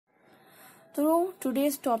तो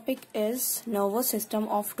today's topic is nervous system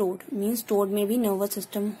of toad. Means toad में भी नर्वस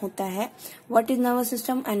सिस्टम होता है। What is nervous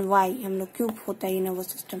system and why, हम लोग क्यों होता है ये नर्वस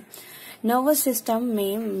सिस्टम। नर्वस सिस्टम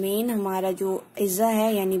में मेन हमारा जो इज्जा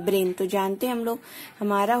है यानी ब्रेन, तो जानते हैं हम लोग,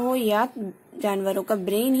 हमारा हो या जानवरों का,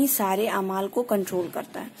 ब्रेन ही सारे अमाल को कंट्रोल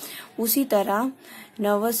करता है। उसी तरह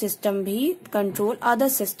नर्वस सिस्टम भी कंट्रोल अदर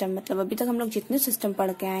सिस्टम, मतलब अभी तक हम लोग जितने सिस्टम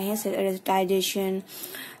पढ़ के आए हैं, डाइजेशन,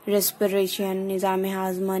 रेस्पिरेशन, निजाम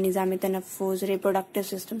हाजमा, निजाम तनफ्फुस, रिप्रोडक्टिव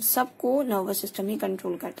सिस्टम, सबको नर्वस सिस्टम ही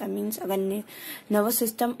कंट्रोल करता है। मीन्स अगर नर्वस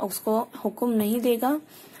सिस्टम उसको हुक्म नहीं देगा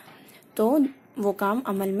तो वो काम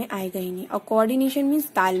अमल में आएगा ही नहीं। और कोऑर्डिनेशन मीन्स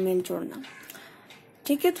तालमेल जोड़ना।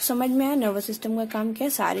 ठीक है, तो समझ में आया नर्वस सिस्टम का काम क्या है,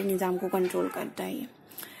 सारे निजाम को कंट्रोल करता है ये।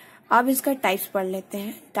 अब इसका टाइप्स पढ़ लेते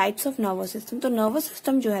हैं, टाइप्स ऑफ नर्वस सिस्टम। तो नर्वस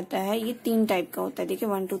सिस्टम जो होता है ये 3 टाइप का होता है। देखिए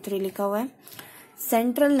 1 2 3 लिखा हुआ है।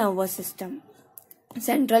 सेंट्रल नर्वस सिस्टम,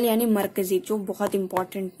 सेंट्रल यानी मरकजी, जो बहुत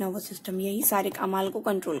इंपॉर्टेंट नर्वस सिस्टम, यही सारे अमाल को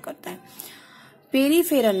कंट्रोल करता है।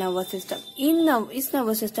 पेरीफेरल नर्वस सिस्टम, इस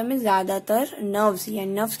नर्वस सिस्टम में ज्यादातर नर्व्स,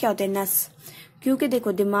 यानी नर्व्स क्या होते हैं, नस। क्योंकि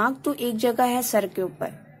देखो दिमाग तो एक जगह है सर के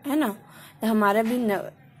ऊपर, है ना, तो हमारा भी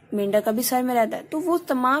मेंढक का भी सर में रहता है, तो वो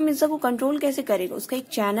तमाम इज्जा को कंट्रोल कैसे करेगा, उसका एक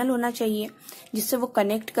चैनल होना चाहिए जिससे वो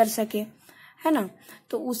कनेक्ट कर सके, है ना।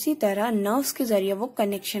 तो उसी तरह नर्व्स के जरिए वो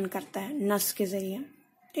कनेक्शन करता है, नस के जरिए।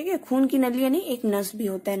 ठीक है, खून की नली यानी एक नस भी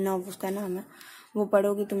होता है, नर्व उसका नाम है, वो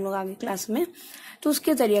पढ़ोगी तुम लोग आगे क्लास में। तो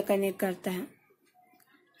उसके जरिए कनेक्ट करता है।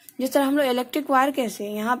 जिस तरह हम लोग इलेक्ट्रिक वायर कैसे,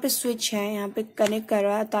 यहाँ पे स्विच है, यहाँ पे कनेक्ट कर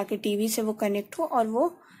रहा है ताकि टीवी से वो कनेक्ट हो और वो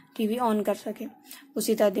टीवी ऑन कर सके।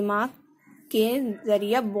 उसी तरह दिमाग के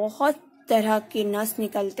जरिए बहुत तरह के नस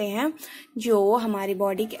निकलते हैं जो हमारी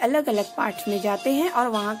बॉडी के अलग अलग पार्ट्स में जाते हैं और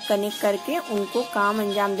वहां कनेक्ट करके उनको काम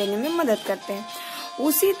अंजाम देने में मदद करते हैं।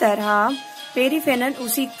 उसी तरह पेरीफेरल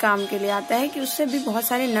उसी काम के लिए आता है कि उससे भी बहुत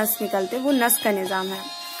सारे नस निकलते हैं, वो नस का निजाम है।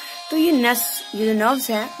 तो ये नस, ये जो नर्व्स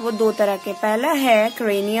है वो 2 तरह के, पहला है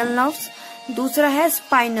क्रेनियल नर्व्स, दूसरा है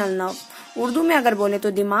स्पाइनल नर्व। उर्दू में अगर बोले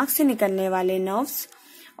तो दिमाग से निकलने वाले नर्व्स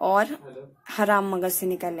और हराम मगज से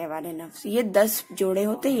निकलने वाले नर्व्स। ये 10 जोड़े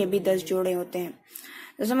होते हैं, ये भी 10 जोड़े होते हैं।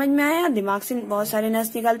 तो समझ में आया, दिमाग से बहुत सारे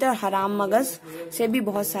नस निकलते हैं और हराम मगज से भी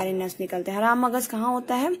बहुत सारे नस निकलते हैं। हराम मगज कहाँ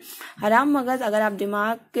होता है, हराम मगज अगर आप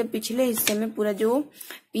दिमाग के पिछले हिस्से में, पूरा जो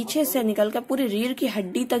पीछे से निकलकर पूरी रीढ़ की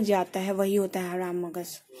हड्डी तक जाता है, वही होता है हराम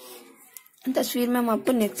मगज। तस्वीर में हम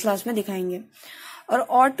आपको नेक्स्ट क्लास में दिखाएंगे। और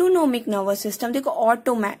ऑटोनोमिक नर्वस सिस्टम, देखो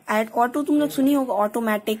ऑटो तुम लोग सुनी होगा,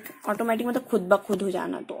 ऑटोमेटिक मतलब खुद ब खुद हो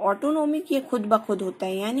जाना। तो ऑटोनोमिक ये खुद ब खुद होता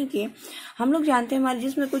है, यानी कि हम लोग जानते हैं हमारे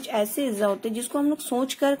जिसमें कुछ ऐसे इज्जा होते हैं जिसको हम लोग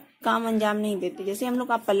सोच कर काम अंजाम नहीं देते। जैसे हम लोग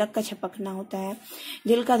का पलक का झपकना होता है,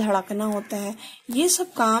 दिल का धड़कना होता है, ये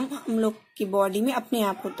सब काम हम लोग की बॉडी में अपने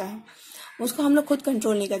आप होता है, उसको हम लोग खुद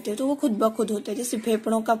कंट्रोल नहीं करते, तो वो खुद ब खुद होता है। जैसे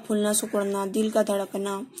फेफड़ों का फूलना सिकुड़ना, दिल का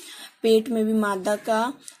धड़कना, पेट में भी मादा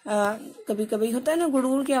का कभी कभी होता है ना,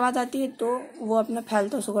 गुड़गुड़ की आवाज आती है, तो वो अपना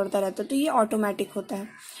फैलता सिकुड़ता रहता है, तो ये ऑटोमेटिक होता है।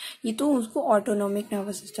 ये तो उसको ऑटोनोमिक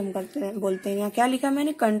नर्वस सिस्टम करते हैं, बोलते हैं। यहाँ क्या लिखा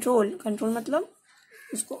मैंने, कंट्रोल मतलब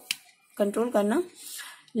उसको कंट्रोल करना,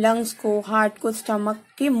 लंग्स को, हार्ट को, स्टमक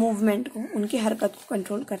के मूवमेंट को, उनकी हरकत को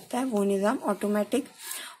कंट्रोल करता है, वो निजाम ऑटोमेटिक।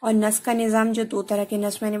 और नस का निजाम, जो 2 तरह के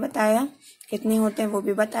नस मैंने बताया, कितने होते हैं वो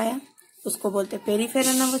भी बताया, उसको बोलते हैं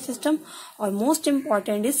पेरीफेरल नर्वस सिस्टम। और most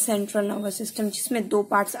important is central nervous system, जिसमें 2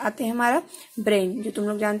 पार्ट्स आते हैं। हमारा ब्रेन, जो तुम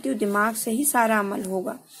लोग जानती हो दिमाग से ही सारा अमल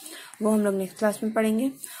होगा, वो हम लोग नेक्स्ट क्लास में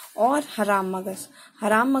पढ़ेंगे। और हराम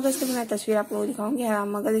मगज की मैं तस्वीर आप लोगों को दिखाऊंगी। हराम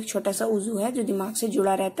मगज एक छोटा सा उजू है जो दिमाग से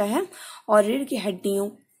जुड़ा रहता है और रीढ़ की हड्डियों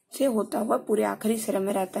से होता हुआ पूरे आखिरी सिरे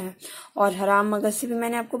में रहता है। और हराम मगज से भी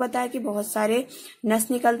मैंने आपको बताया कि बहुत सारे नस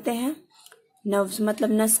निकलते हैं। नर्व्स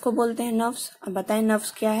मतलब नस को बोलते हैं नर्व्स। अब बताएं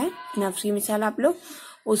नर्व्स क्या है। नर्व्स की मिसाल आप लोग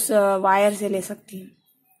उस वायर से ले सकती हैं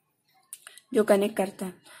जो कनेक्ट करता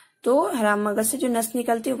है। तो हराम मगज से जो नस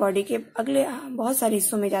निकलती है बॉडी के अगले बहुत सारे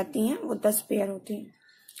हिस्सों में जाती हैं, वो 10 पेयर होती हैं।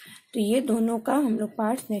 तो ये दोनों का हम लोग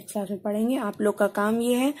पार्ट्स नेक्स्ट क्लास में पढ़ेंगे। आप लोग का काम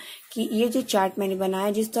ये है कि ये जो चार्ट मैंने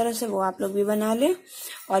बनाया जिस तरह से, वो आप लोग भी बना लें।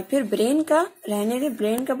 और फिर ब्रेन का रहने दें,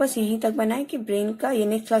 ब्रेन का बस यहीं तक बनाए कि ब्रेन का, ये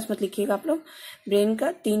नेक्स्ट क्लास मत लिखिएगा आप लोग। ब्रेन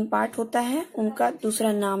का 3 पार्ट होता है, उनका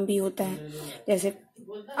दूसरा नाम भी होता है, जैसे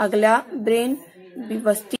अगला ब्रेन,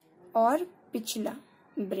 विवस्थित और पिछला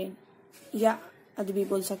ब्रेन, या अदबी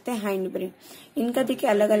बोल सकते हैं हाइंड ब्रेन। इनका देखिए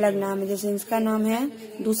अलग अलग नाम है। जैसे इसका नाम है,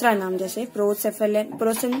 दूसरा नाम जैसे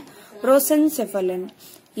प्रोसेनसेफलन,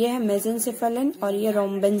 ये है मेसेनसेफलन और ये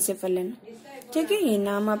रोम्बेनसेफलन। ठीक है, ये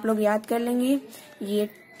नाम आप लोग याद कर लेंगे। ये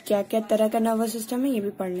क्या क्या तरह का नर्वस सिस्टम है ये भी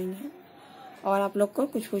पढ़ लेंगे। और आप लोग को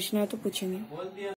कुछ पूछना है तो पूछेंगे।